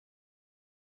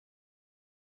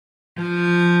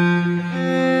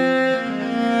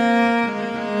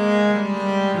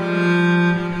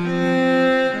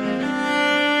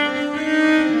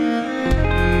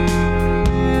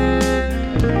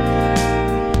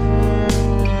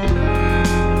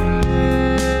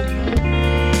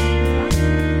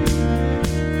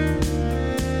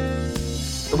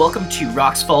welcome to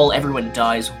Rocks Fall Everyone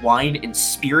Dies Wine and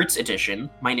Spirits Edition.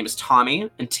 My name is Tommy,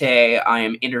 and today I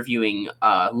am interviewing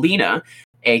Lena,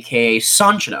 aka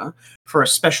Sanjana, for a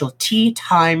special Tea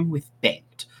Time with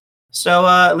Baked. So,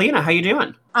 Lena, how you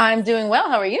doing? I'm doing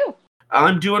well. How are you?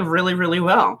 I'm doing really, really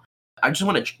well. I just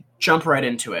want to jump right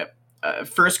into it.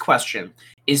 First question: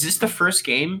 is this the first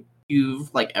game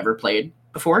you've ever played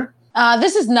before?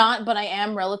 This is not, but I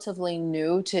am relatively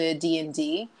new to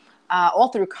D&D. All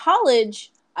through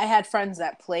college, I had friends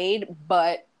that played,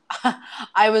 but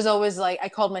I was always I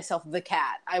called myself the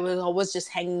cat. I was always just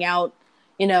hanging out,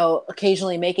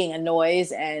 occasionally making a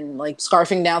noise and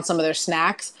scarfing down some of their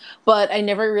snacks. But I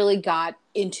never really got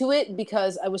into it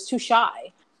because I was too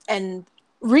shy. And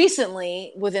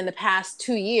recently, within the past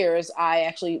 2 years, I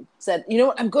actually said, you know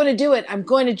what, I'm going to do it. I'm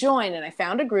going to join. And I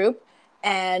found a group,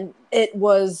 and it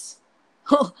was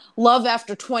love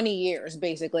after 20 years,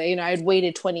 basically. I had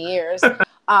waited 20 years.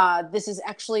 This is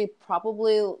actually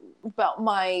probably about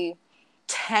my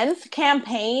 10th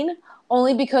campaign,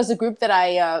 only because the group that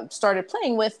I started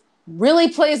playing with really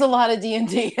plays a lot of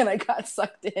D&D, and I got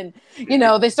sucked in.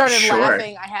 They started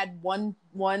laughing. I had one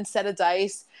set of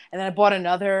dice, and then I bought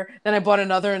another,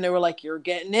 and they were like, "You're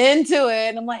getting into it."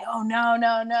 And I'm like, "Oh,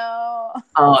 no.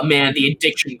 Oh, man, the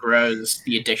addiction grows.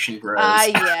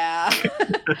 Yeah.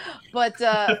 But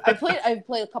I've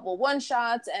played a couple of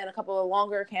one-shots and a couple of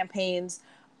longer campaigns.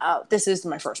 This is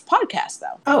my first podcast,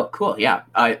 though. Oh, cool. Yeah,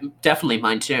 definitely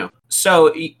mine too.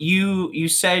 So you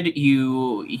said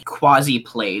you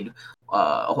quasi-played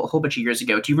a whole bunch of years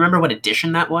ago. Do you remember what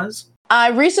edition that was? I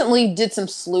recently did some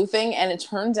sleuthing, and it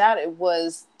turns out it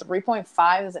was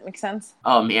 3.5. Does that make sense?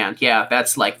 Oh, man. Yeah,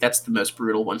 that's the most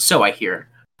brutal one. So I hear,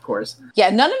 of course. Yeah,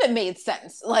 none of it made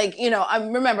sense. I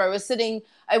remember I was sitting,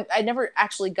 I never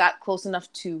actually got close enough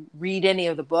to read any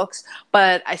of the books,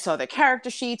 but I saw the character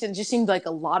sheets, and it just seemed like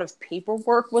a lot of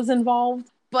paperwork was involved.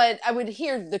 But I would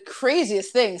hear the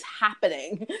craziest things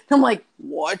happening. I'm like,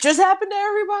 what just happened to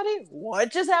everybody?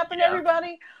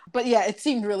 But yeah, it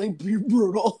seemed really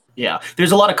brutal. Yeah,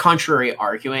 there's a lot of contrary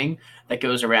arguing that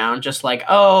goes around, just like,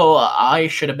 oh, I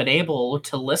should have been able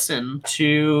to listen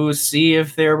to see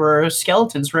if there were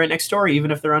skeletons right next door,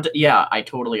 even if they're on... Yeah, I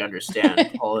totally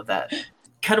understand all of that.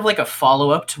 Kind of like a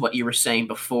follow-up to what you were saying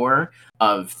before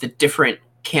of the different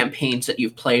campaigns that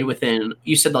you've played within,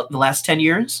 you said the last 10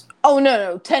 years? Oh,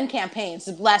 no, 10 campaigns,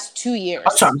 the last 2 years.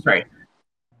 Oh, sorry.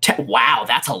 Wow,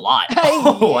 that's a lot.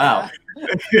 Oh, yeah. Wow.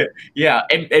 Yeah,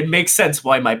 it makes sense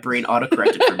why my brain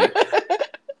autocorrected for me.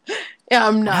 Yeah,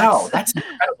 I'm nuts. Wow, that's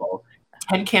incredible.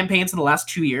 10 campaigns in the last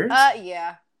 2 years?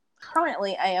 Yeah.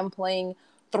 Currently, I am playing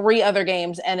 3 other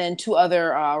games and then 2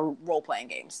 other role-playing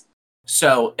games.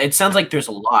 So, it sounds like there's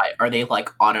a lot. Are they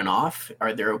on and off?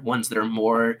 Are there ones that are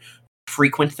more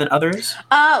frequent than others?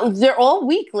 They're all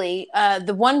weekly.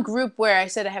 The one group where I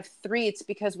said I have 3, it's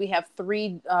because we have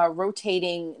 3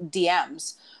 rotating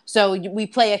DMs. So we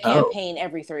play a campaign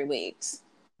every 3 weeks.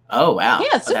 Oh, wow. Yeah,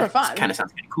 it's super fun. Kind of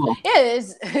sounds pretty cool. Yeah, it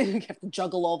is. You have to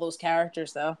juggle all those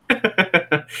characters, though.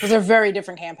 Because they're very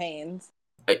different campaigns.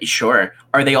 Sure.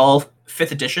 Are they all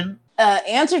 5th edition?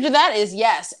 Answer to that is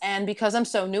yes. And because I'm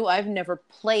so new, I've never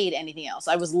played anything else.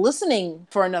 I was listening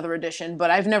for another edition,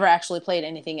 but I've never actually played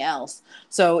anything else.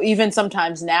 So even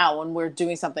sometimes now when we're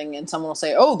doing something and someone will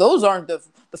say, oh, those aren't the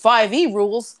 5e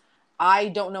rules, I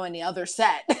don't know any other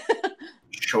set.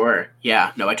 Sure.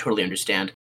 Yeah. No, I totally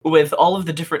understand. With all of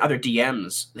the different other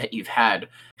DMs that you've had,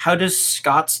 how does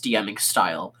Scott's DMing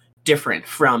style different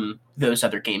from those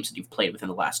other games that you've played within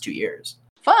the last 2 years?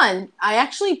 Fun. I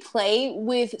actually play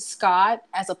with Scott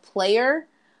as a player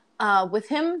with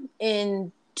him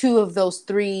in 2 of those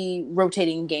 3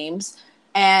 rotating games,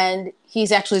 and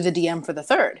he's actually the DM for the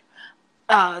 3rd.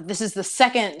 This is the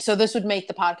second, so this would make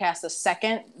the podcast the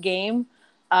second game,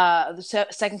 the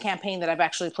second campaign that I've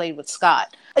actually played with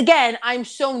Scott. Again, I'm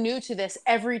so new to this.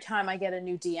 Every time I get a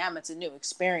new DM, it's a new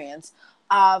experience.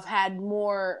 I've had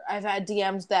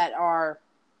DMs that are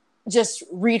just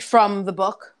read from the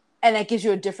book, and that gives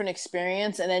you a different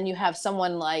experience. And then you have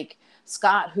someone like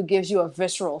Scott who gives you a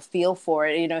visceral feel for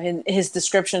it. His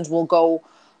descriptions will go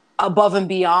above and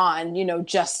beyond,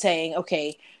 just saying,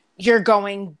 okay, you're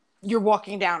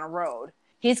walking down a road.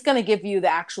 He's going to give you the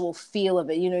actual feel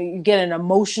of it. You get an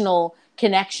emotional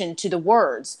connection to the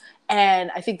words.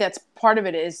 And I think that's part of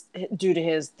it is due to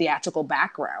his theatrical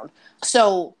background.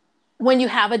 So when you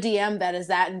have a DM that is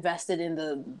that invested in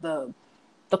the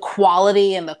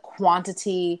quality and the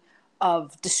quantity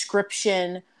of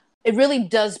description, it really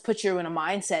does put you in a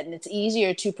mindset, and it's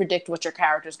easier to predict what your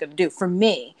character is going to do. For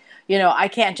me, I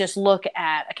can't just look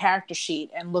at a character sheet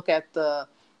and look at the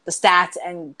stats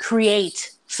and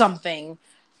create something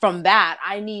from that,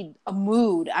 I need a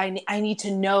mood. I need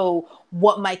to know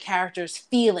what my character's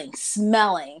feeling,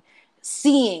 smelling,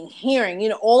 seeing,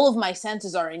 hearing. All of my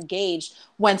senses are engaged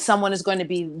when someone is going to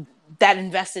be that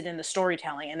invested in the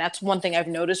storytelling. And that's one thing I've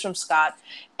noticed from Scott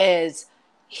is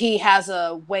he has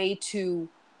a way to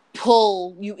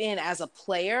pull you in as a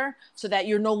player so that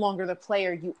you're no longer the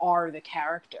player, you are the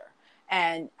character.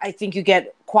 And I think you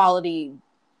get quality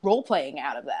role playing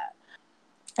out of that.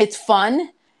 It's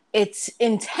fun. It's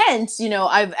intense.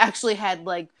 I've actually had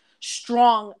like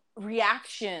strong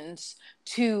reactions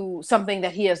to something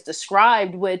that he has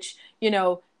described, which,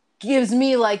 gives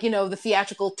me like, the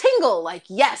theatrical tingle. Like,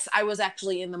 yes, I was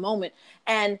actually in the moment.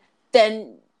 And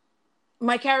then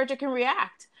my character can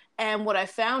react. And what I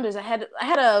found is I had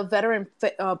a veteran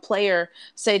player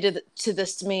say to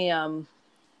this to me a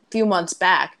few months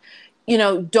back.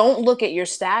 Don't look at your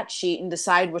stat sheet and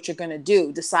decide what you're going to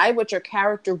do. Decide what your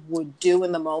character would do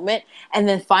in the moment, and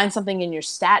then find something in your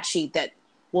stat sheet that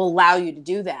will allow you to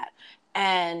do that.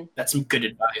 And that's some good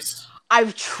advice.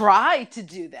 I've tried to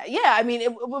do that. Yeah, I mean,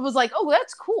 it was like, oh,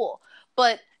 that's cool.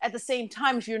 But at the same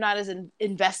time, if you're not as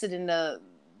invested in the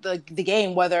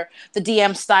game, whether the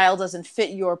DM style doesn't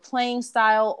fit your playing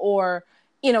style, or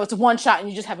it's a one shot and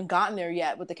you just haven't gotten there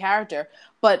yet with the character,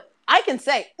 but I can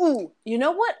say, ooh, you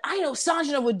know what? I know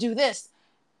Sanjana would do this.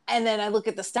 And then I look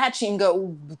at the stat sheet and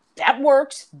go, that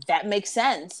works. That makes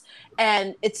sense.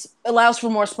 And it allows for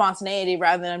more spontaneity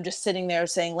rather than I'm just sitting there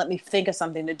saying, let me think of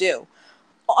something to do.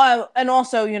 And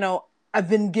also, I've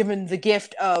been given the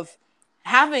gift of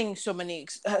having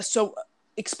so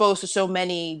exposed to so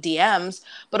many DMs,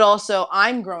 but also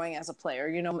I'm growing as a player.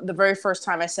 The very first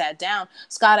time I sat down,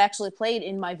 Scott actually played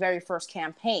in my very first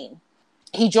campaign.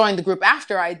 He joined the group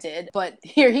after I did, but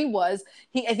here he was.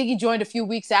 I think he joined a few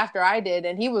weeks after I did,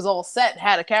 and he was all set,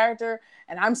 had a character,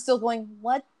 and I'm still going,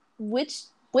 what? Which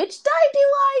die do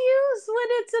I use when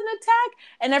it's an attack?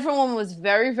 And everyone was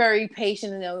very, very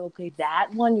patient, and okay,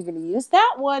 that one, you're going to use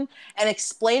that one, and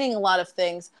explaining a lot of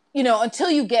things. Until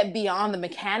you get beyond the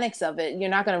mechanics of it, you're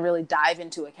not going to really dive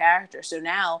into a character. So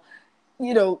now,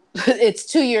 it's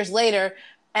 2 years later,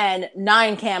 and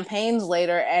 9 campaigns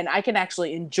later, and I can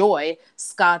actually enjoy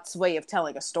Scott's way of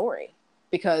telling a story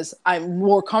because I'm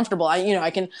more comfortable. I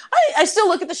still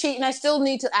look at the sheet and I still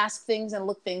need to ask things and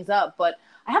look things up, but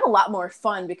I have a lot more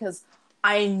fun because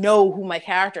I know who my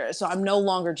character is. So I'm no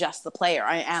longer just the player.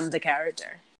 I am the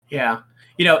character. Yeah.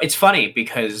 It's funny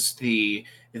because the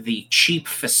cheap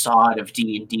facade of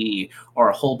D&D are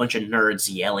a whole bunch of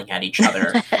nerds yelling at each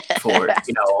other for,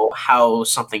 how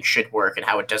something should work and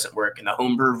how it doesn't work and the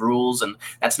homebrew rules, and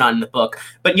that's not in the book.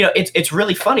 But, it's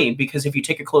really funny because if you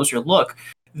take a closer look,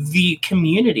 the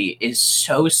community is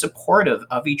so supportive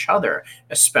of each other,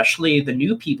 especially the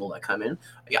new people that come in.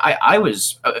 I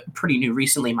was pretty new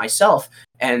recently myself,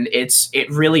 and it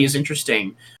really is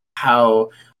interesting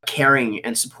how caring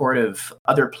and supportive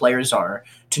other players are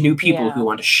to new people who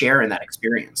want to share in that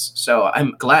experience. So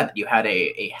I'm glad that you had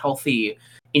a healthy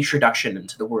introduction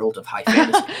into the world of high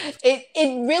fantasy.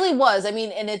 It really was. I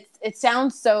mean, and it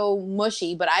sounds so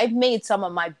mushy, but I've made some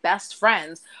of my best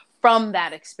friends from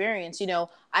that experience.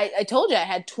 I told you I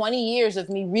had 20 years of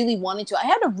me really wanting to. I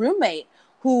had a roommate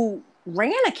who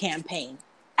ran a campaign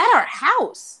at our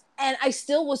house, and I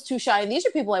still was too shy. And these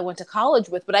are people I went to college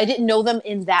with, but I didn't know them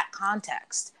in that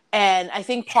context. And I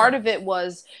think part of it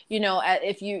was,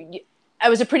 I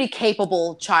was a pretty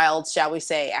capable child, shall we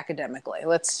say, academically.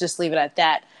 Let's just leave it at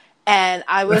that. And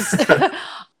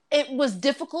it was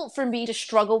difficult for me to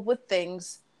struggle with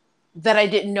things that I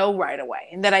didn't know right away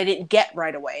and that I didn't get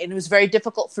right away. And it was very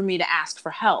difficult for me to ask for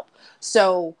help.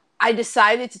 So I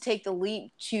decided to take the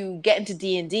leap to get into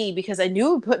D&D because I knew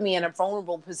it would put me in a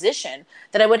vulnerable position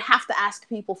that I would have to ask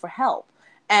people for help.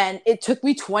 And it took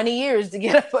me 20 years to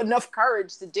get up enough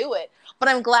courage to do it. But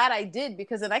I'm glad I did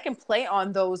because then I can play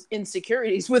on those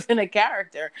insecurities within a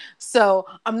character. So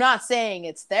I'm not saying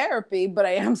it's therapy, but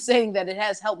I am saying that it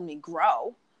has helped me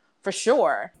grow. For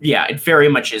sure. Yeah, it very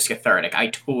much is cathartic. I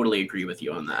totally agree with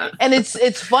you on that. And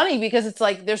it's funny because it's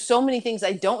like there's so many things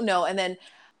I don't know, and then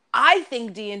I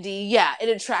think D&D, it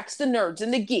attracts the nerds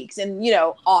and the geeks, and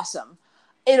awesome.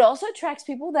 It also attracts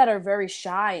people that are very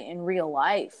shy in real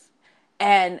life.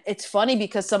 And it's funny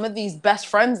because some of these best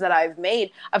friends that I've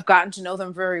made, I've gotten to know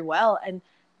them very well, and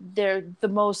they're the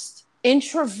most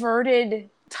introverted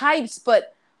types.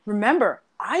 But remember,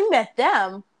 I met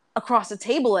them across the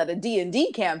table at a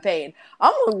D&D campaign.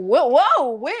 I'm like,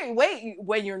 whoa, wait,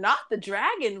 when you're not the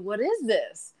dragon, what is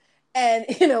this? And,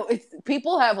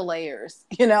 people have layers,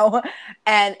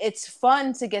 and it's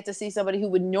fun to get to see somebody who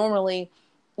would normally,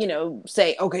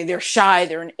 say, okay, they're shy,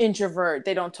 they're an introvert,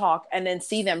 they don't talk, and then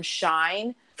see them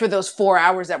shine for those 4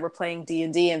 hours that we're playing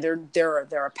D&D, and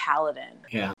they're a paladin,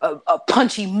 Yeah. a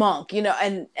punchy monk, you know,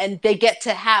 and they get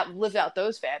to live out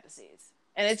those fantasies,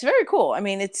 and it's very cool. I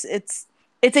mean, it's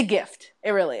a gift. It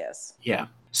really is. Yeah.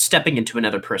 Stepping into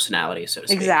another personality, so to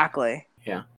speak. Exactly.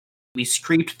 Yeah. We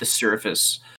scraped the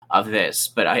surface of this,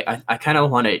 but I kind of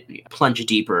want to plunge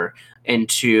deeper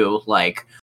into, like,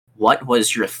 what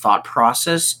was your thought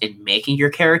process in making your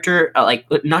character, like,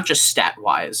 not just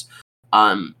stat-wise,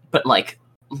 but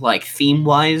like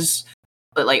theme-wise,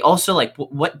 but like also like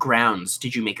what grounds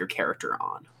did you make your character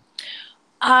on?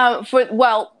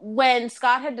 When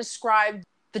Scott had described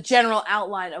the general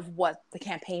outline of what the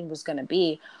campaign was going to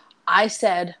be, I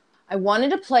said I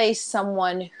wanted to play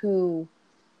someone who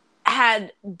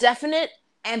had definite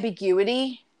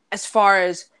ambiguity as far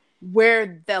as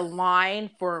where the line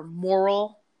for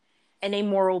moral and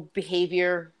amoral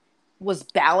behavior was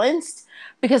balanced,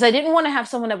 because I didn't want to have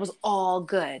someone that was all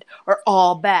good or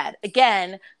all bad.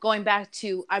 Again, going back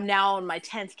to, I'm now on my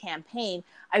 10th campaign,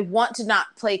 I want to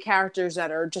not play characters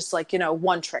that are just like, you know,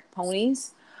 one-trick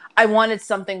ponies. I wanted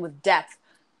something with depth.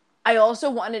 I also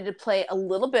wanted to play a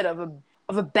little bit of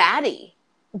a baddie,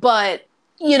 but,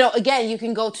 you know, again, you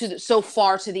can go so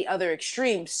far to the other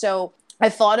extreme. So I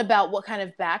thought about what kind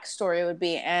of backstory it would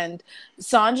be, and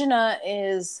Sanjana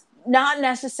is not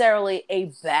necessarily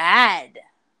a bad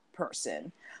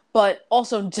person, but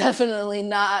also definitely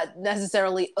not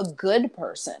necessarily a good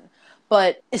person,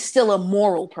 but is still a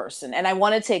moral person. And I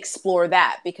wanted to explore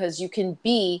that, because you can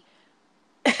be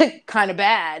kind of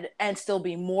bad and still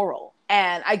be moral.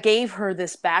 And I gave her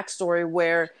this backstory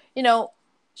where, you know,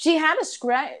 she had a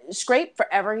scrape for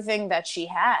everything that she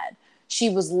had. She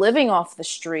was living off the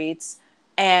streets,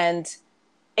 and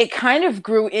it kind of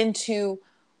grew into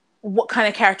what kind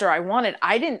of character I wanted.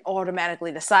 I didn't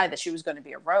automatically decide that she was going to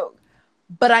be a rogue,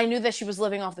 but I knew that she was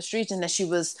living off the streets and that she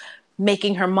was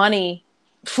making her money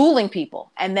fooling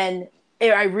people. And then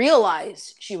I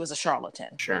realized she was a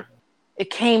charlatan. Sure.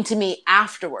 It came to me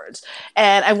afterwards.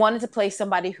 And I wanted to play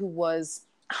somebody who was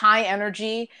high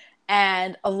energy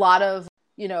and a lot of,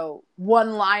 you know,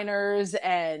 one-liners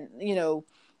and, you know,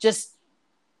 just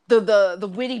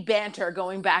the witty banter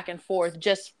going back and forth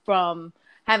just from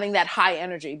having that high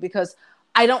energy, because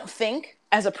I don't think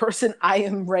as a person I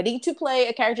am ready to play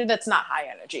a character that's not high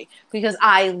energy, because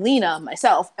I, Lena,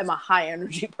 myself, am a high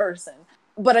energy person.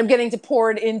 But I'm getting to pour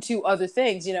it into other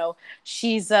things. You know,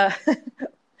 she's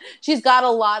she's got a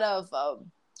lot of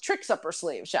tricks up her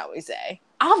sleeve, shall we say.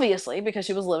 Obviously, because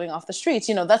she was living off the streets.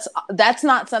 You know, that's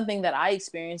not something that I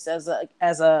experienced as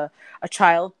a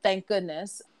child, thank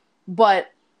goodness.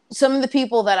 But some of the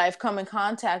people that I've come in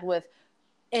contact with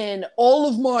in all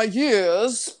of my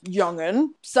years, youngin',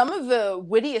 some of the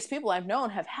wittiest people I've known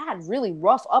have had really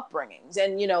rough upbringings.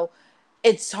 And, you know,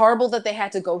 it's horrible that they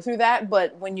had to go through that.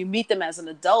 But when you meet them as an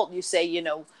adult, you say, you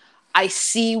know, I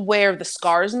see where the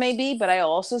scars may be, but I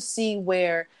also see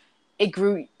where it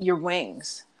grew your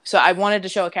wings. So I wanted to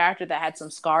show a character that had some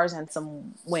scars and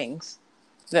some wings.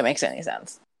 If that makes any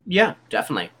sense. Yeah,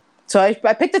 definitely. So I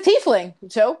picked a tiefling.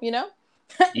 So, you know,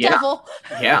 Yeah. devil.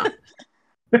 Yeah.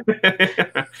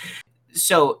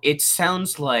 So it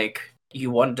sounds like you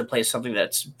wanted to play something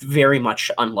that's very much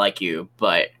unlike you,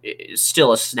 but is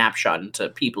still a snapshot into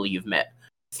people you've met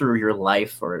through your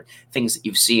life or things that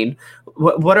you've seen.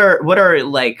 What are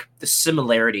like the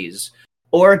similarities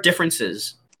or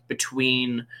differences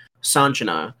between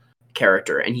Sanjana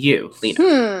character and you,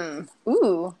 Lena?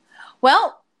 Ooh.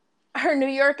 Well, her New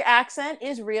York accent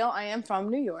is real. I am from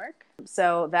New York,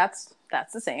 so that's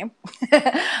the same.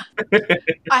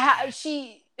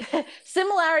 She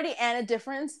similarity and a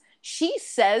difference. She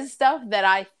says stuff that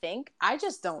I think. I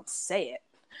just don't say it.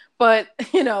 But,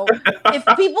 you know, if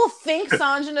people think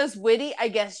Sanjana's witty, I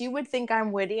guess you would think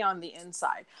I'm witty on the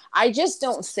inside. I just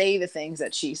don't say the things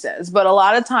that she says. But a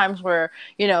lot of times where,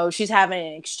 you know, she's having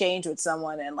an exchange with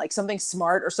someone and like something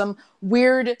smart or some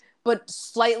weird but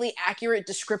slightly accurate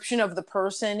description of the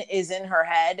person is in her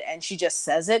head and she just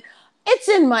says it, it's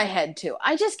in my head too.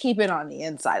 I just keep it on the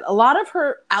inside. A lot of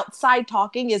her outside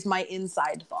talking is my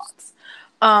inside thoughts.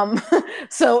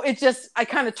 So it just, I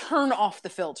kind of turn off the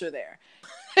filter there.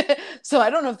 So I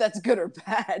don't know if that's good or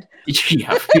bad.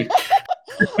 Yeah.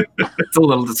 It's a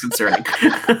little disconcerting.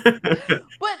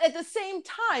 But at the same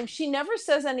time, she never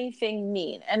says anything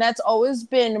mean. And that's always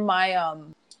been my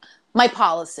my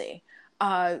policy.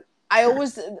 I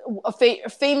always, a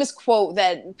famous quote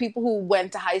that people who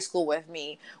went to high school with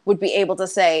me would be able to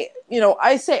say, you know,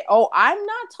 I say, oh, I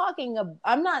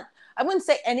wouldn't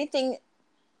say anything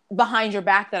behind your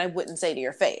back that I wouldn't say to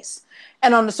your face.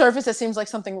 And on the surface, it seems like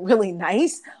something really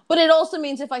nice, but it also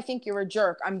means if I think you're a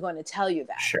jerk, I'm going to tell you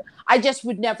that. Sure. I just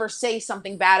would never say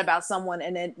something bad about someone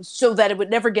so that it would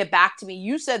never get back to me.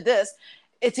 You said this.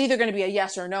 It's either going to be a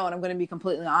yes or no, and I'm going to be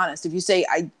completely honest. If you say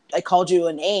I called you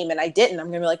a name and I didn't, I'm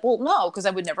going to be like, well, no, because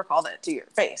I would never call that to your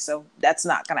face. So that's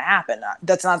not going to happen.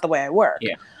 That's not the way I work.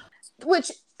 Yeah.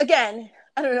 Which, again,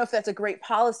 I don't know if that's a great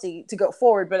policy to go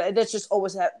forward, but that's just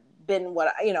always been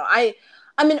what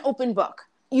I'm an open book.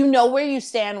 You know where you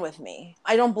stand with me.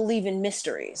 I don't believe in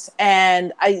mysteries.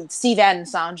 And I see that in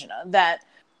Sanjana, that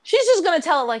she's just going to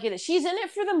tell it like it is. She's in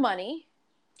it for the money.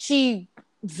 She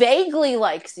vaguely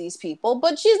likes these people,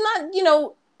 but she's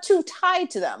not, too tied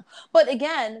to them. But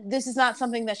again, this is not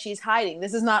something that she's hiding.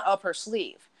 This is not up her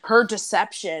sleeve. Her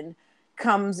deception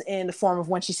comes in the form of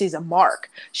when she sees a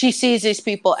mark. She sees these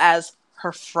people as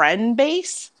her friend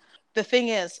base. The thing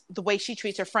is, the way she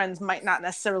treats her friends might not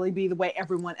necessarily be the way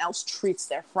everyone else treats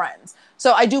their friends.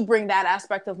 So I do bring that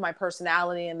aspect of my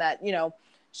personality, and that,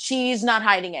 she's not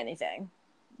hiding anything.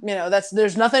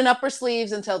 There's nothing up her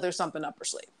sleeves until there's something up her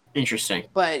sleeve. Interesting.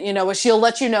 But, she'll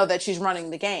let you know that she's running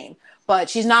the game. But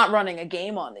she's not running a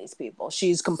game on these people.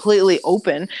 She's completely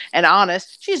open and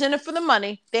honest. She's in it for the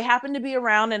money. They happen to be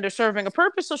around and they're serving a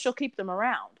purpose, so she'll keep them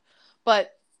around.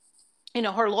 But,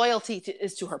 her loyalty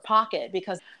is to her pocket,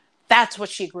 because that's what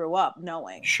she grew up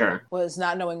knowing. Sure. Was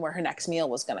not knowing where her next meal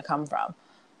was going to come from.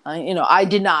 I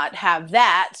did not have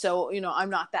that, so, I'm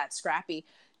not that scrappy.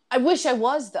 I wish I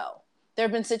was, though. There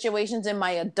have been situations in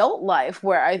my adult life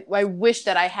where I wish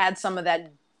that I had some of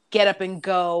that get up and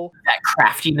go. That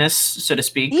craftiness, so to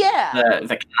speak. Yeah.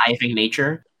 The conniving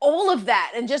nature. All of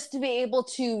that. And just to be able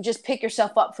to just pick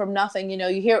yourself up from nothing.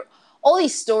 You hear all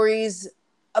these stories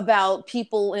about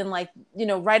people in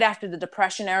right after the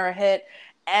Depression era hit.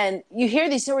 And you hear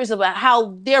these stories about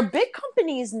how they're big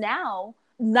companies now,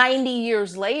 90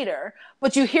 years later,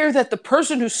 but you hear that the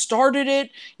person who started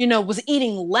it, was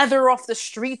eating leather off the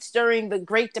streets during the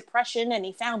Great Depression, and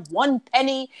he found 1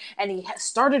 penny, and he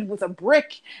started with a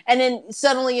brick, and then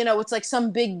suddenly, it's like some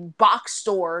big box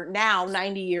store now,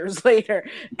 90 years later,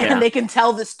 and they can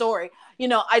tell the story.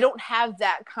 I don't have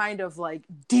that kind of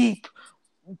deep,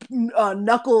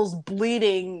 knuckles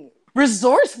bleeding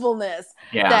resourcefulness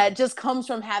that just comes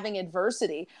from having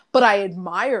adversity, but I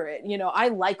admire it. I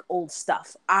like old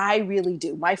stuff. I really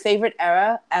do. My favorite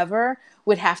era ever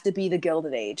would have to be the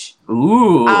Gilded Age.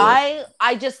 Ooh. I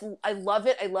love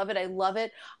it. I love it. I love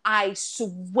it. I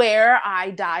swear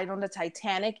I died on the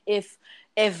Titanic. If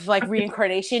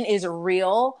reincarnation is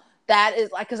real, that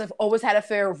is because I've always had a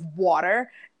fear of water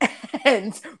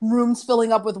and rooms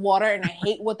filling up with water, and I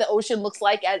hate what the ocean looks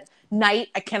like at night.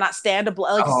 I cannot stand it's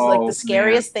the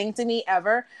scariest thing to me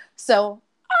ever. So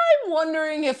I'm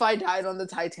wondering if I died on the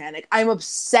Titanic. I'm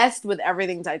obsessed with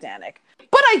everything Titanic.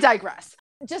 But I digress.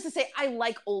 Just to say, I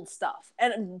like old stuff.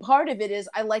 And part of it is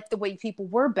I like the way people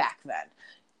were back then.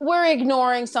 We're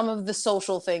ignoring some of the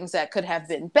social things that could have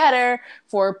been better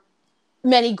for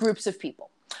many groups of people.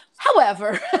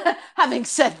 However, having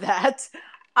said that,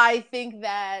 I think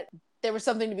that there was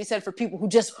something to be said for people who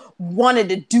just wanted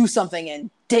to do something and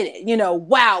did it.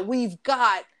 Wow, we've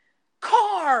got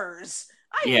cars.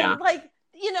 I mean,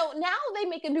 now they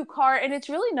make a new car and it's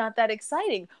really not that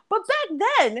exciting. But back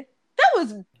then, that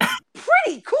was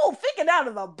pretty cool thinking out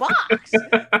of the box.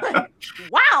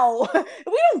 Wow,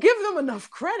 we don't give them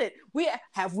enough credit.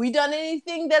 Have we done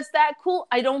anything that's that cool?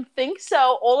 I don't think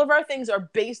so. All of our things are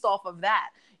based off of that.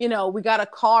 We got a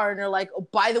car and they're like, oh,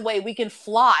 by the way, we can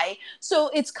fly. So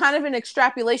it's kind of an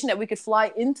extrapolation that we could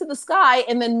fly into the sky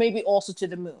and then maybe also to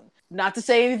the moon. Not to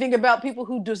say anything about people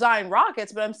who design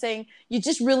rockets, but I'm saying you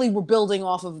just really were building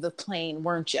off of the plane,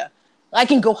 weren't you? I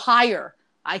can go higher.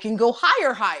 But the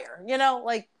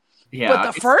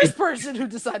first person who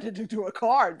decided to do a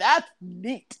car, that's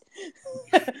neat.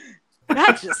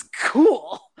 That's just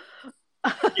cool.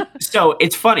 So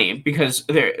it's funny because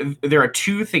there are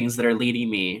two things that are leading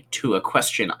me to a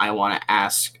question I want to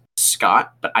ask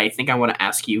Scott, but I think I want to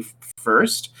ask you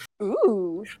first.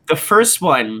 Ooh. The first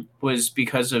one was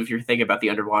because of your thing about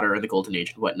the underwater and the Golden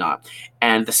Age and whatnot.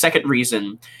 And the second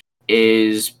reason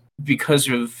is because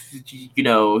of,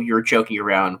 you're joking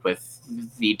around with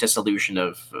the dissolution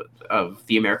of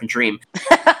the American dream.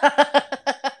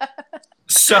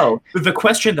 So the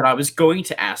question that I was going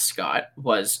to ask Scott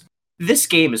was, this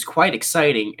game is quite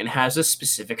exciting and has a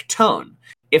specific tone.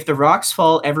 If the Rocks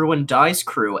Fall Everyone Dies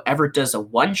crew ever does a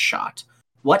one-shot,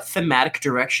 what thematic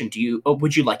direction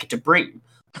would you like it to bring?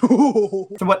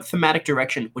 What thematic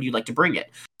direction would you like to bring it?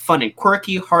 Fun and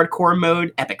quirky, hardcore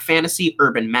mode, epic fantasy,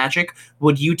 urban magic?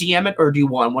 Would you DM it, or do you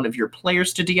want one of your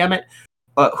players to DM it?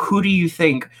 who do you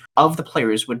think of the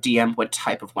players would DM what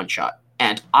type of one shot?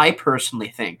 And I personally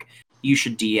think you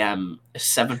should DM a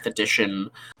 7th edition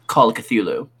Call of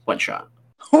Cthulhu one shot.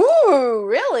 Ooh,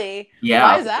 really? Yeah.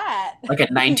 Why is that? Like a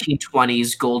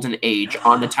 1920s golden age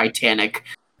on the Titanic,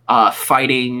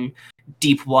 fighting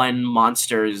Deep One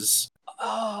monsters.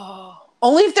 Oh,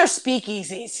 only if they're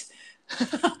speakeasies.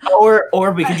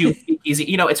 or we could do easy.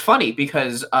 You know, it's funny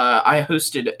because I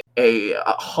hosted a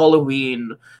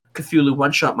Halloween Cthulhu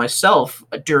one shot myself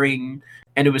and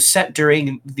it was set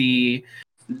during the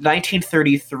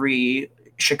 1933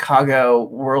 Chicago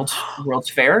World's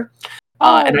Fair.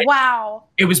 Wow!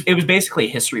 It was basically a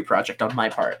history project on my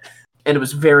part, and it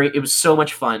was so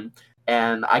much fun.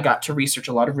 And I got to research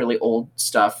a lot of really old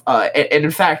stuff. And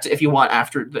in fact, if you want,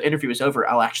 after the interview is over,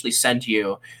 I'll actually send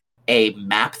you a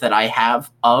map that I have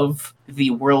of the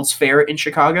World's Fair in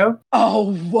Chicago.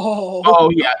 Oh, whoa.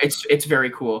 Oh, yeah, it's very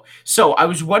cool. So I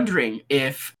was wondering,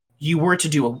 if you were to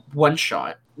do a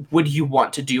one-shot, would you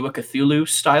want to do a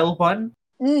Cthulhu-style one?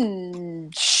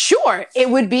 Sure. It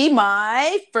would be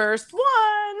my first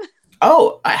one.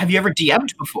 Oh, have you ever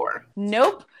DM'd before?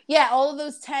 Nope. Yeah, all of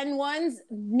those 10 ones,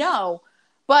 no.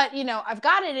 But, you know, I've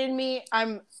got it in me.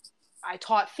 I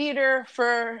taught theater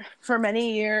for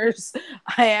many years.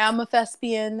 I am a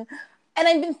thespian. And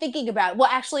I've been thinking about it. Well,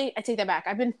 actually, I take that back.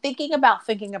 I've been thinking about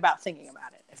it,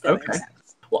 if that makes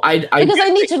sense. Well, because I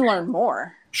need to learn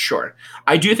more. Sure.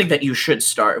 I do think that you should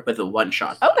start with a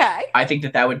one-shot. Okay. I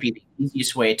think that would be the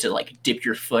easiest way to, like, dip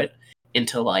your foot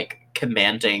into, like,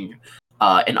 commanding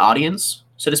an audience,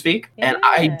 so to speak. Yeah. And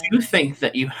I do think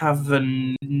that you have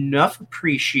enough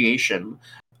appreciation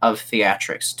of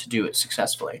theatrics to do it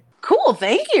successfully. Cool,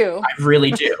 thank you. I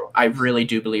really do. I really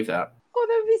do believe that. Oh,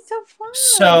 that'd be so fun.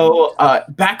 So,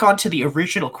 back onto the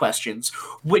original questions.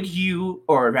 Would you,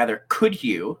 or rather, could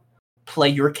you play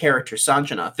your character,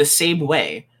 Sanjana, the same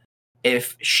way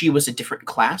if she was a different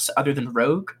class other than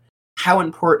Rogue? How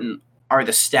important are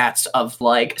the stats of,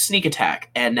 like, sneak attack,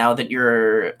 and now that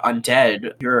you're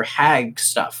undead, your hag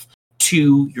stuff,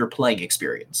 to your playing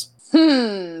experience?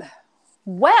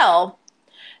 Well,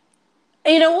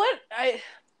 you know what?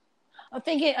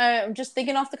 I'm just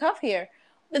thinking off the cuff here.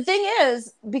 The thing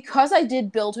is, because I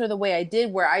did build her the way I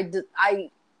did, where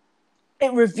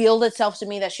it revealed itself to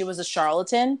me that she was a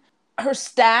charlatan. Her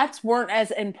stats weren't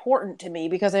as important to me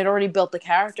because I'd already built the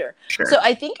character. Sure. So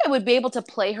I think I would be able to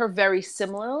play her very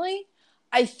similarly.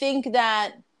 I think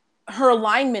that her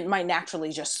alignment might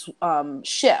naturally just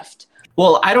shift.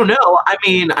 Well, I don't know. I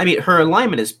mean, her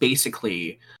alignment is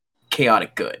basically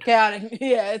chaotic good. Chaotic,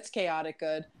 yeah, it's chaotic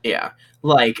good. Yeah,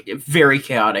 like, very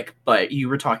chaotic, but you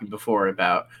were talking before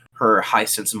about her high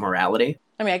sense of morality.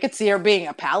 I mean, I could see her being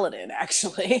a paladin,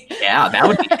 actually. Yeah, that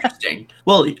would be interesting.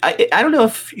 Well, I don't know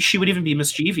if she would even be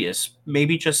mischievous.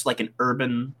 Maybe just like an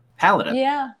urban paladin.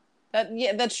 Yeah,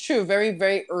 that's true. Very,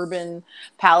 very urban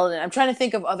paladin. I'm trying to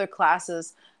think of other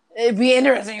classes. It'd be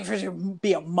interesting for her to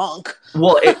be a monk.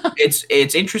 Well,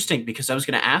 it's interesting because I was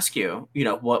going to ask you, you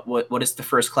know, what is the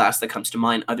first class that comes to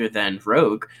mind other than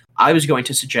Rogue? I was going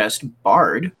to suggest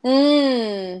Bard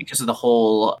because of the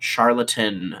whole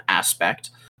charlatan aspect,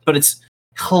 but it's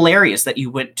hilarious that you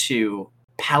went to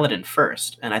Paladin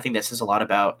first, and I think that says a lot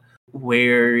about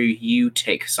where you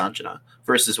take Sanjana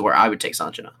versus where I would take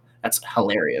Sanjana. That's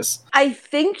hilarious. I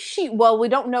think we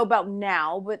don't know about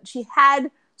now, but she had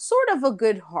sort of a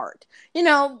good heart. You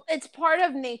know, it's part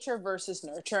of nature versus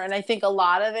nurture, and I think a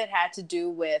lot of it had to do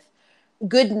with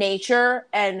good nature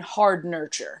and hard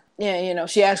nurture. Yeah, you know,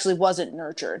 she actually wasn't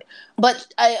nurtured. But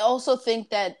I also think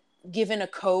that given a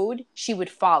code, she would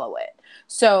follow it.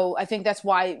 So I think that's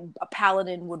why a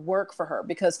paladin would work for her,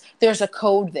 because there's a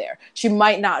code there. She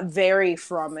might not vary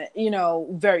from it, you know,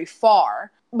 very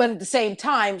far, but at the same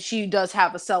time, she does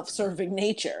have a self-serving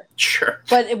nature. Sure.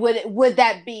 But would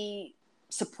that be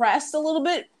suppressed a little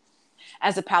bit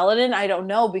as a paladin? I don't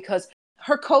know, because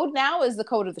her code now is the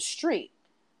code of the street.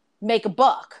 Make a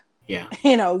buck. Yeah.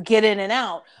 You know, get in and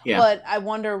out. Yeah. But I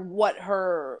wonder what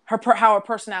how her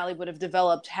personality would have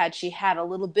developed had she had a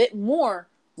little bit more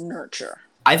nurture.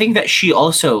 I think that she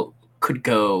also could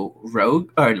go rogue.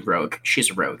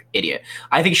 She's a rogue, idiot.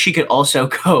 I think she could also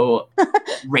go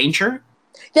ranger.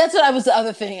 That's the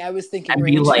other thing I was thinking. And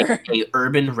ranger. be like a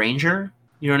urban ranger.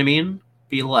 You know what I mean?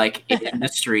 Be like in the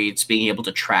streets, being able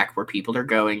to track where people are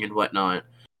going and whatnot.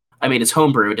 I mean, it's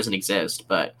homebrew; it doesn't exist,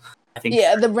 but I think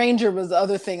the ranger was the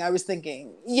other thing I was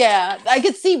thinking. Yeah, I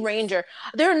could see ranger.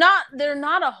 There are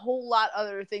not a whole lot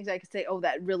other things I could say. Oh,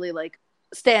 that really like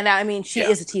stand out. I mean, she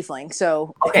is a tiefling,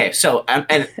 so okay. So,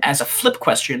 and as a flip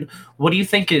question, what do you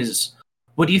think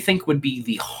would be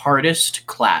the hardest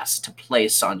class to play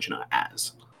Sanjana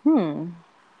as?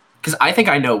 Because I think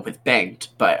I know with Banked,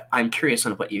 but I'm curious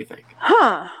on what you think.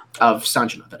 Huh. Of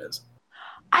Sanjana, that is.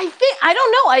 I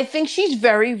don't know. I think she's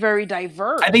very, very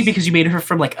diverse. I think because you made her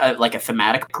from like a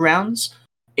thematic grounds,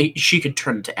 she could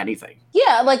turn into anything.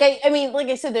 Yeah, like I mean, like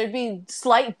I said, there'd be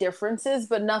slight differences,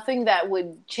 but nothing that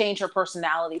would change her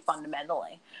personality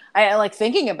fundamentally. I like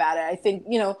thinking about it. I think,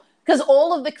 because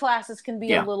all of the classes can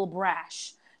be a little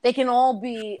brash. They can all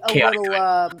be a chaotic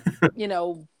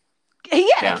little,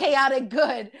 chaotic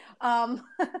good. And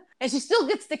she still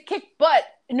gets to kick butt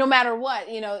no matter what.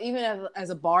 Even as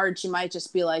a bard, she might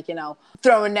just be like,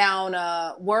 throwing down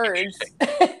words,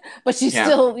 but she's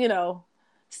still,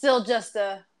 still just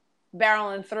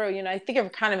barreling through. I think of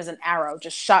her kind of as an arrow,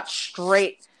 just shot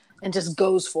straight and just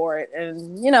goes for it.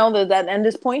 And, that end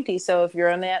is pointy. So if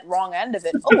you're on that wrong end of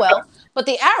it, oh well. But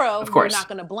the arrow, you're not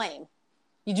going to blame.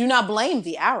 You do not blame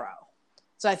the arrow.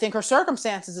 So I think her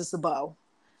circumstances is the bow.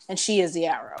 And she is the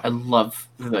arrow. I love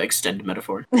the extended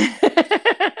metaphor.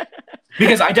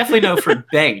 Because I definitely know for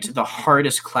Banked, the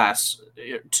hardest class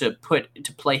to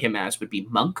play him as would be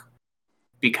Monk.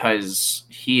 Because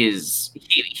he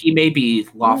may be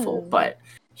lawful, but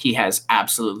he has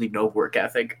absolutely no work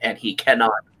ethic, and he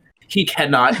cannot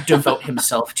devote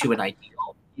himself to an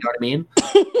ideal. You know what I mean?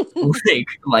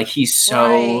 like he's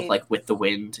so like with the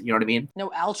wind. You know what I mean?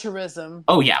 No altruism.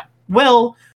 Oh yeah.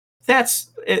 Well, it's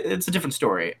a different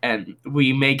story, and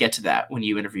we may get to that when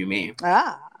you interview me.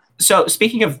 So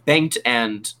speaking of Banked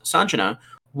and Sanjana,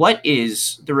 what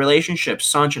is the relationship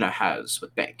Sanjana has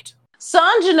with Banked?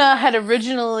 Sanjana had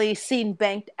originally seen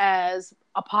Banked as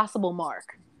a possible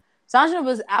mark. Sanjana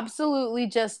was absolutely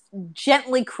just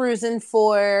gently cruising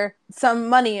for some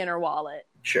money in her wallet.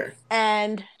 Sure.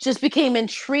 And just became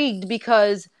intrigued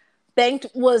because Banked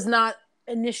was not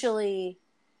initially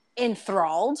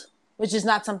enthralled, which is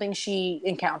not something she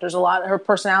encounters a lot. Her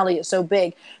personality is so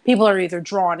big, people are either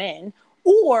drawn in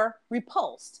or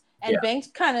repulsed. And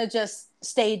Banked kind of just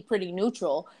stayed pretty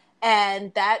neutral.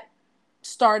 And that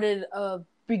started a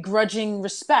begrudging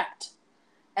respect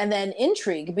and then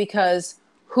intrigue, because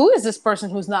who is this person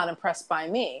who's not impressed by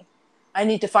me? I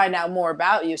need to find out more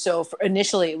about you. So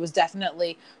initially it was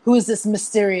definitely, who is this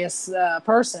mysterious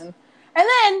person? And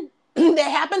then they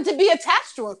happened to be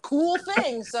attached to a cool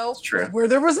thing. So where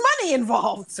there was money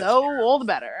involved. So all the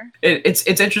better. It's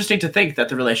interesting to think that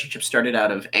the relationship started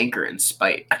out of anger and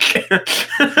spite.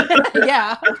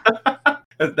 Yeah.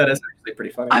 That is actually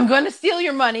pretty funny. I'm going to steal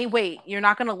your money. Wait, you're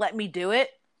not going to let me do it?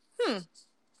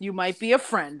 You might be a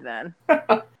friend then.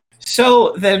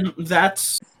 So then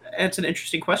it's an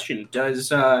interesting question. Does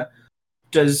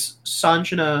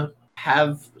Sanjana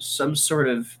have some sort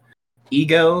of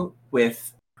ego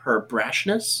with her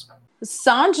brashness?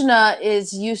 Sanjana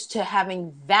is used to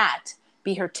having that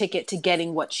be her ticket to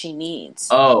getting what she needs.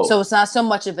 Oh. So it's not so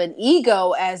much of an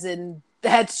ego as in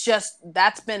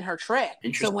that's been her trick.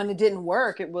 So when it didn't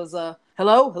work, it was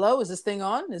hello, is this thing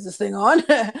on?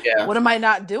 Yeah. What am I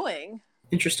not doing?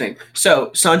 Interesting.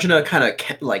 So Sanjana kind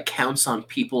of counts on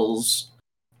people's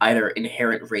either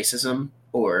inherent racism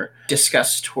or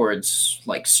disgust towards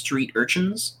like street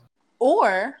urchins,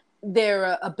 or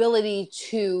their ability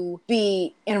to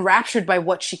be enraptured by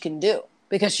what she can do,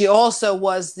 because she also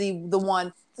was the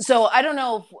one. So I don't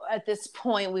know if at this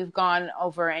point we've gone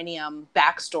over any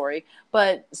backstory,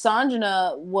 but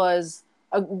Sanjana was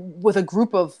with a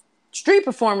group of street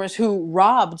performers who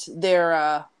robbed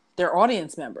their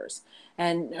audience members,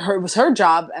 and it was her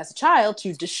job as a child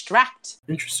to distract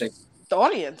the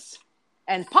audience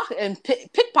and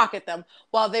pickpocket them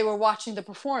while they were watching the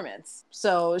performance.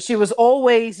 So she was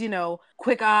always,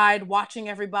 quick-eyed, watching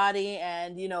everybody,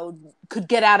 and could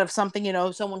get out of something.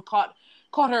 Someone caught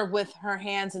her with her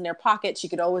hands in their pocket, she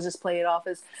could always just play it off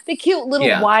as the cute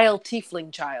little wild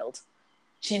tiefling child.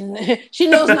 She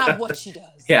knows not what she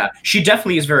does. Yeah, she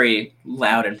definitely is very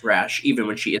loud and brash, even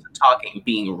when she isn't talking,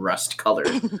 being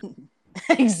rust-colored.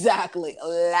 Exactly,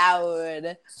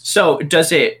 loud. So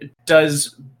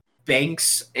does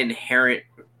Bank's inherent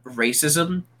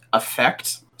racism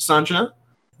affect Sanjana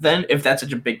then, if that's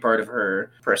such a big part of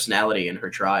her personality and her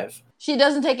drive? She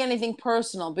doesn't take anything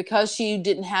personal because she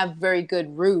didn't have very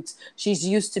good roots. She's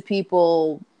used to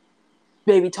people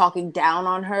maybe talking down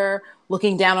on her,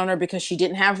 looking down on her because she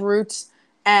didn't have roots.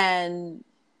 And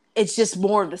it's just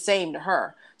more of the same to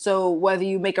her. So whether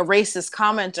you make a racist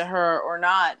comment to her or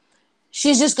not,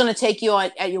 she's just going to take you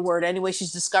at your word anyway.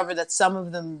 She's discovered that some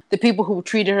of them, the people who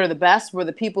treated her the best, were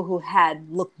the people who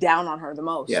had looked down on her the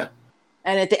most. Yeah.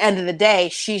 And at the end of the day,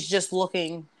 she's just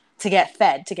looking to get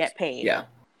fed, to get paid. Yeah.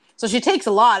 So she takes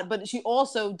a lot, but she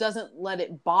also doesn't let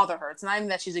it bother her. It's not even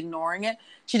that she's ignoring it.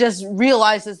 She just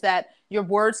realizes that your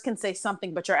words can say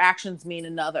something, but your actions mean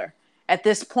another. At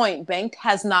this point, Bengt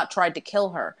has not tried to kill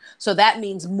her. So that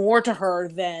means more to her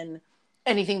than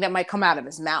anything that might come out of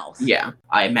his mouth. Yeah,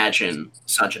 I imagine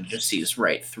Sanjana just sees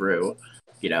right through,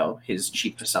 his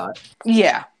cheap facade.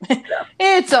 Yeah. Yeah.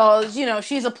 It's all,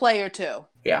 she's a player too.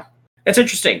 Yeah. It's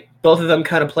interesting. Both of them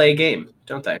kind of play a game,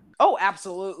 don't they? Oh,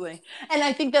 absolutely. And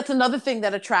I think that's another thing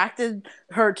that attracted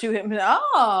her to him.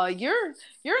 Oh, you're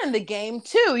in the game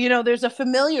too. There's a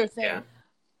familiar thing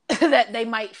that they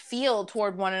might feel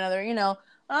toward one another,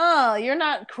 oh, you're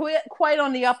not quite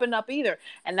on the up and up either.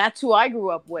 And that's who I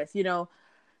grew up with.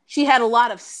 She had a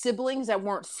lot of siblings that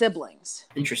weren't siblings.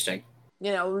 Interesting.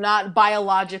 Not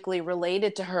biologically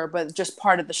related to her, but just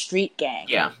part of the street gang.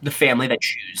 Yeah, the family that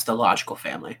choose the logical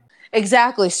family.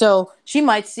 Exactly. So she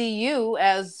might see you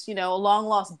as, a long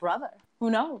lost brother.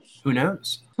 Who knows? Who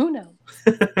knows? Who knows?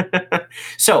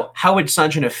 So how would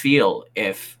Sanjana feel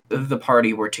if the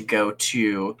party were to go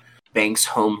to Bengt's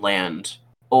homeland,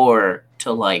 or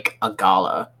to like a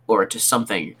gala, or to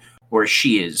something where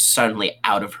she is suddenly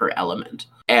out of her element,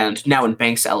 and now in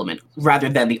Bengt's element, rather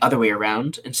than the other way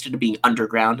around, instead of being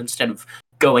underground, instead of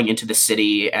going into the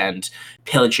city and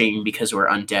pillaging because we're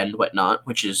undead and whatnot,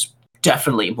 which is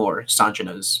definitely more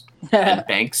Sanjana's than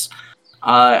Bengt's.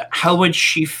 How would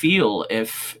she feel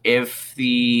if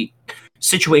the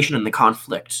situation and the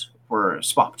conflict were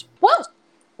swapped? Well,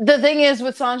 the thing is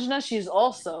with Sanjana, she's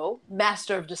also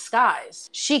master of disguise.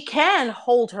 She can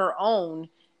hold her own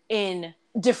in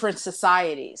different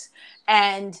societies.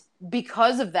 And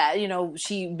because of that,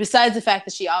 she, besides the fact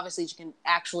that she can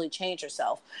actually change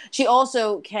herself, she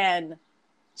also can,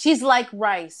 she's like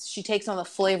rice. She takes on the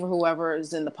flavor whoever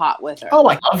is in the pot with her.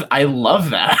 Oh, I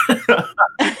love that.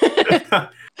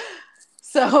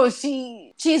 So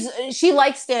she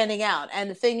likes standing out.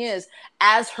 And the thing is,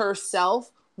 as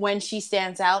herself, when she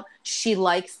stands out, she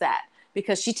likes that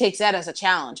because she takes that as a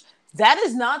challenge. That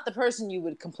is not the person you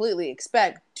would completely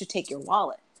expect to take your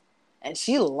wallet. And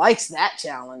she likes that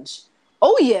challenge.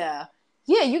 Oh, yeah.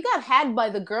 Yeah, you got had by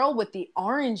the girl with the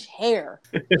orange hair.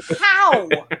 How?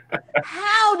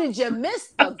 How did you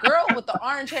miss the girl with the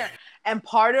orange hair? And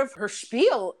part of her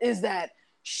spiel is that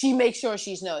she makes sure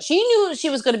she's noticed. She knew she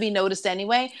was going to be noticed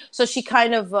anyway, so she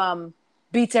kind of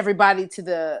beats everybody to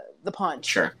the punch.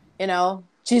 Sure.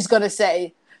 She's going to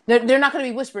say, they're not going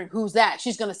to be whispering, who's that?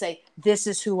 She's going to say, this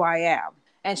is who I am.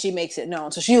 And she makes it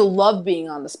known. So she'll love being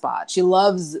on the spot. She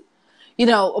loves...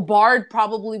 a bard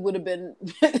probably would have been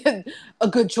a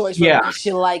good choice for her.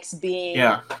 She likes being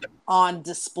on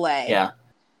display. Yeah.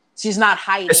 She's not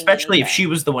hiding. Especially anything. if she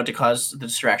was the one to cause the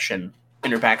distraction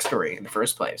in her backstory in the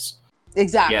first place.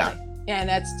 Exactly. Yeah. And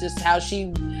that's just how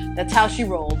she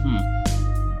rolled.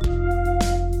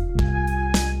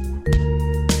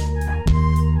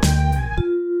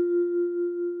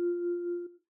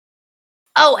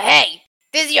 Oh, hey,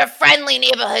 this is your friendly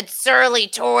neighborhood surly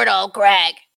turtle,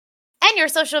 Greg. And your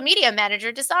social media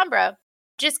manager, Desambro.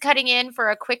 Just cutting in for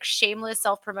a quick shameless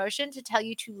self-promotion to tell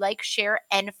you to like, share,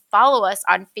 and follow us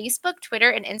on Facebook, Twitter,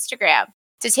 and Instagram.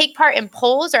 To take part in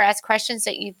polls or ask questions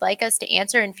that you'd like us to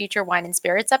answer in future Wine and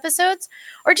Spirits episodes,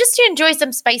 or just to enjoy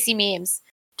some spicy memes.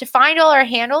 To find all our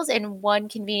handles in one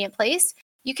convenient place,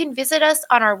 you can visit us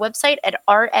on our website at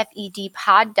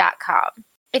rfedpod.com.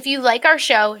 If you like our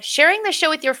show, sharing the show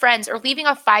with your friends or leaving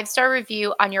a 5-star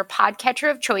review on your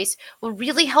podcatcher of choice will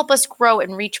really help us grow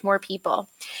and reach more people.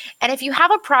 And if you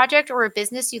have a project or a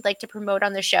business you'd like to promote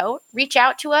on the show, reach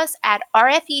out to us at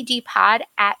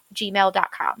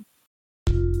rfedpod@gmail.com.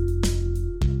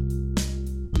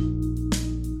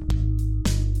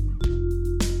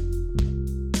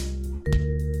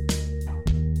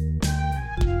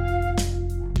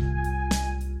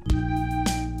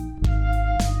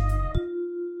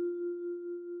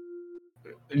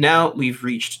 Now we've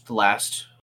reached the last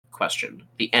question,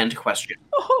 the end question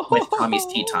with Tommy's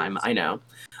Tea Time. I know.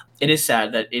 It is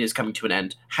sad that it is coming to an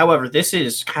end. However, this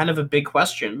is kind of a big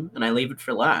question, and I leave it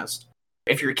for last.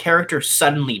 If your character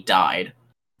suddenly died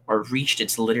or reached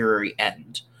its literary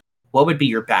end, what would be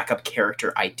your backup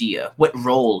character idea? What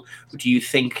role do you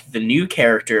think the new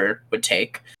character would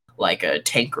take? Like a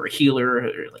tank or a healer,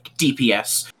 or like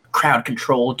DPS, crowd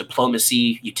control,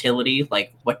 diplomacy, utility?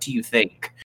 Like, what do you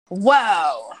think?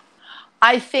 Wow.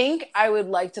 I think I would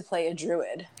like to play a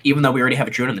druid. Even though we already have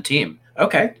a druid on the team.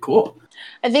 Okay, cool.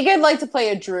 I think I'd like to play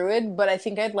a druid, but I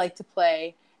think I'd like to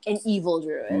play an evil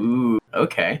druid. Ooh,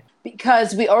 okay.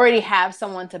 Because we already have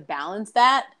someone to balance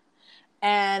that.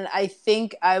 And I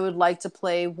think I would like to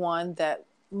play one that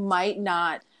might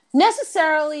not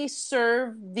necessarily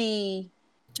serve the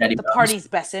Daddy the Bones. party's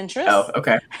best interest. Oh,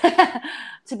 okay.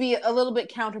 To be a little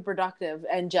bit counterproductive,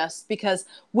 and just because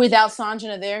without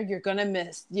Sanjana there, you're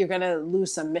gonna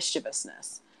lose some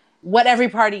mischievousness. What every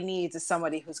party needs is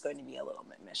somebody who's going to be a little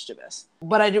bit mischievous.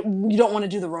 But you don't want to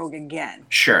do the rogue again.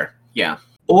 Sure, yeah.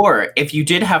 Or if you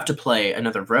did have to play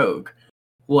another rogue,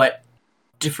 what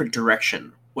different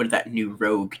direction would that new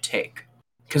rogue take?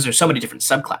 Because there's so many different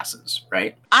subclasses,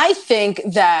 right? I think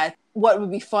that what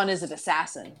would be fun is an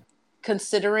assassin,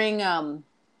 considering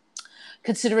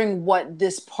what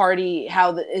this party,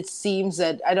 it seems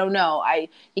that, I don't know,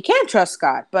 you can't trust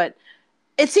Scott, but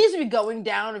it seems to be going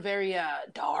down a very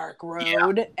dark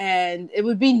road, and it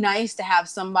would be nice to have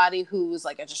somebody who's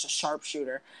like just a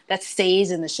sharpshooter that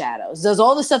stays in the shadows, does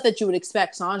all the stuff that you would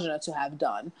expect Sanjana to have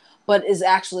done, but is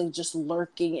actually just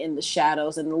lurking in the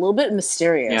shadows and a little bit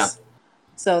mysterious. Yeah.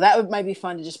 So that might be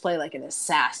fun to just play like an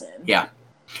assassin. Yeah.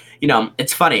 You know,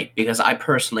 it's funny because I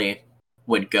personally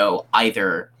would go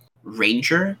either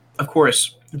Ranger. Of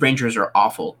course, Rangers are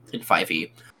awful in 5e,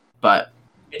 but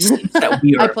it seems that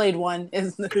we are... I played one.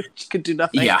 Could do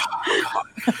nothing. Yeah.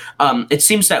 It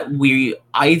seems that we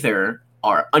either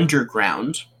are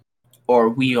underground or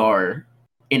we are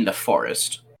in the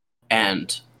forest.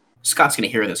 And Scott's going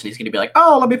to hear this and he's going to be like,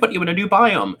 oh, let me put you in a new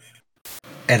biome.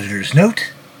 Editor's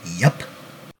note, yup.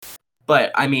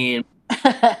 But, I mean,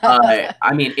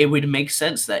 it would make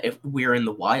sense that if we're in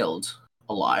the wild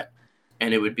a lot,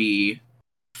 and it would be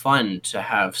fun to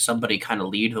have somebody kind of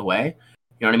lead the way.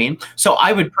 You know what I mean? So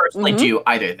I would personally do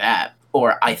either that,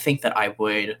 or I think that I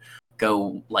would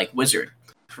go like Wizard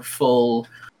for full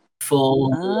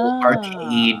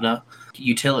arcane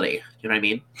utility. You know what I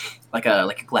mean? Like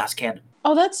a glass cannon.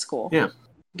 Oh, that's cool. Yeah.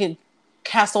 You can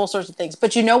cast all sorts of things.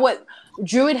 But you know what?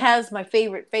 Druid has my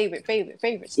favorite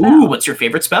spell. Ooh, what's your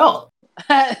favorite spell?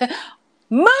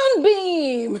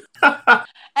 Moonbeam!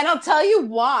 And I'll tell you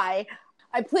why.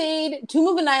 I played Tomb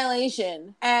of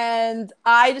Annihilation, and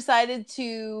I decided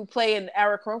to play an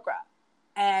Aarakocra.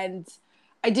 And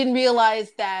I didn't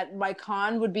realize that my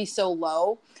con would be so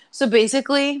low. So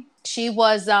basically, she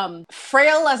was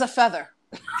frail as a feather.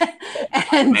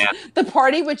 And the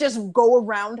party would just go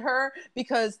around her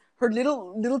because her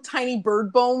little tiny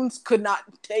bird bones could not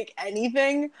take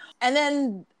anything. And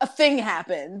then a thing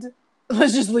happened.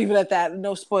 Let's just leave it at that.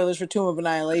 No spoilers for Tomb of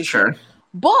Annihilation. Sure.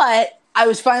 But I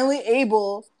was finally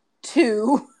able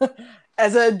to,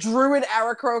 as a druid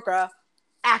Aarakocra,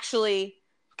 actually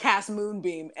cast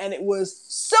Moonbeam. And it was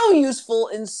so useful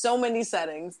in so many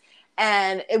settings.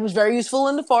 And it was very useful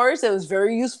in the forest. It was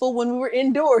very useful when we were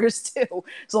indoors, too.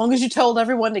 As long as you told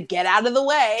everyone to get out of the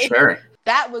way. Sure.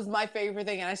 That was my favorite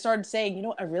thing. And I started saying,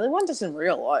 I really want this in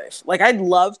real life. Like, I'd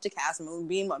love to cast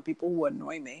Moonbeam on people who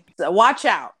annoy me. So watch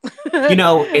out.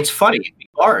 It's funny.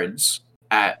 Bards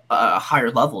at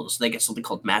higher levels, they get something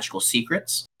called magical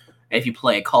secrets. And if you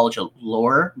play a College of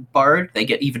Lore bard, they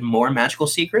get even more magical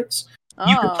secrets.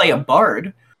 You can play a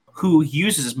bard who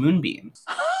uses Moonbeam,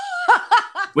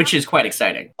 which is quite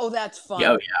exciting. Oh, that's fun.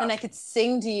 Yeah. And I could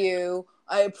sing to you.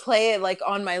 I play it like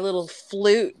on my little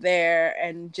flute there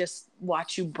and just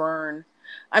watch you burn.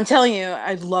 I'm telling you,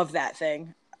 I love that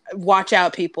thing. Watch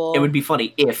out, people. It would be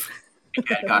funny if,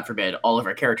 God forbid, all of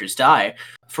our characters die,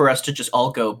 for us to just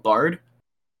all go bard.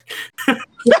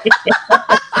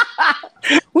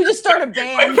 We just start a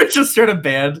band. We just start a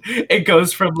band. It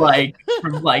goes from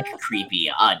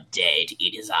creepy undead,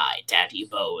 eat his eye, daddy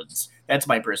bones. That's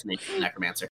my impersonation of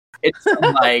Necromancer. It's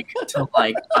to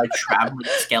a traveling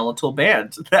skeletal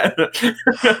band.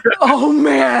 Oh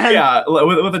man! Yeah,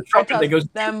 with a trumpet that goes.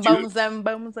 Them bones, them.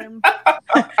 Them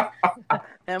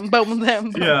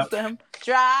bones, them.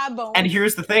 Dry bones. And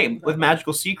here's the thing: with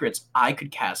magical secrets, I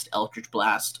could cast Eldritch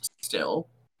Blast still.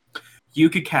 You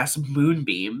could cast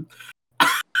Moonbeam.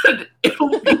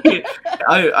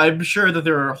 I'm sure that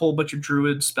there are a whole bunch of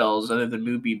druid spells other than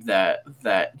Moonbeam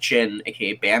that Jin,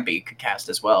 aka Bambi, could cast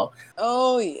as well.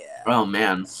 Oh yeah. Oh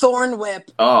man. Thorn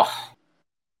Whip. Oh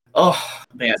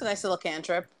man. It's a nice little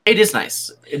cantrip. It is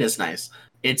nice.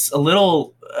 It's a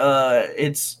little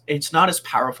it's not as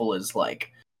powerful as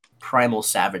like Primal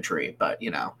Savagery, but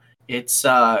it's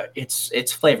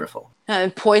flavorful.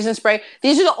 And poison spray.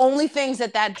 These are the only things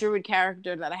that druid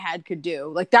character that I had could do.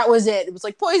 Like, that was it. It was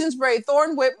like poison spray,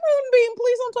 thorn whip, moonbeam,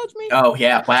 please don't touch me. Oh,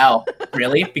 yeah. Wow.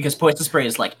 Really? Because poison spray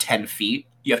is like 10 feet.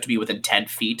 You have to be within 10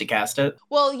 feet to cast it?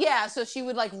 Well, yeah. So she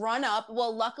would like run up.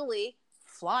 Well, luckily,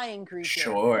 flying creature.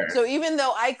 Sure. So even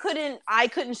though I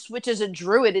couldn't switch as a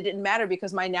druid, it didn't matter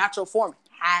because my natural form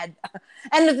had.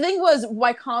 And the thing was,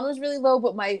 my con was really low,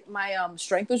 but my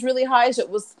strength was really high. So it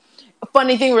was a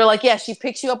funny thing where, like, yeah, she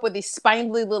picks you up with these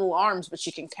spindly little arms, but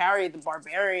she can carry the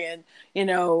barbarian,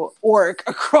 orc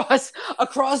across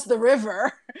the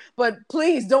river. But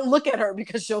please don't look at her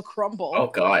because she'll crumble. Oh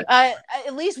God.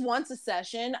 At least once a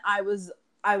session, I was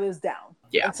down.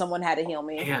 Yeah. And someone had to heal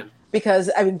me. Man. Because,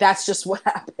 I mean, that's just what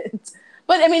happens.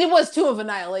 But, I mean, it was 2 of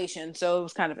Annihilation, so it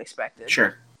was kind of expected.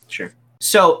 Sure.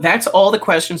 So that's all the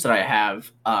questions that I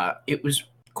have. It was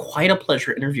quite a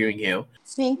pleasure interviewing you.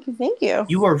 Thank you.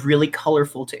 You are really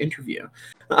colorful to interview.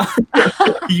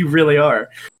 You really are.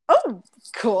 Oh,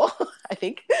 cool. I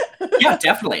think. Yeah,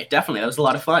 definitely. That was a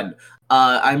lot of fun.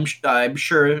 I'm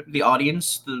sure the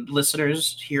audience, the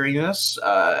listeners hearing this,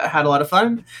 had a lot of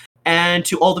fun. And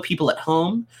to all the people at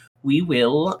home, we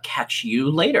will catch you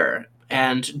later.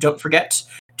 And don't forget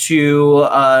to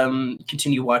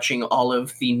continue watching all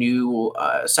of the new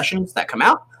sessions that come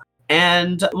out.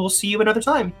 And we'll see you another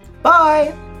time.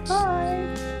 Bye!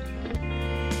 Bye.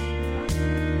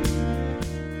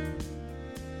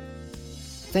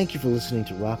 Thank you for listening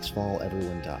to Rocks Fall,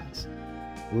 Everyone Dies.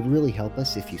 It would really help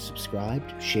us if you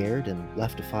subscribed, shared, and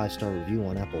left a 5-star review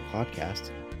on Apple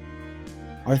Podcasts.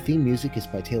 Our theme music is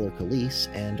by Taylor Calise,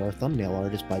 and our thumbnail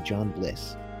art is by John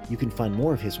Bliss. You can find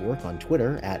more of his work on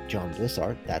Twitter at John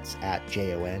Blissart, that's at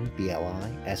JONBLISSART.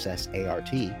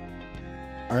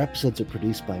 Our episodes are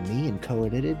produced by me and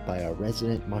co-edited by our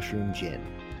resident Mushroom Jin.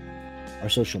 Our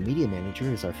social media manager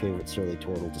is our favorite surly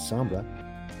turtle, Desombra.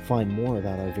 Find more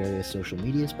about our various social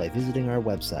medias by visiting our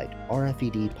website,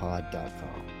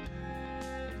 rfedpod.com.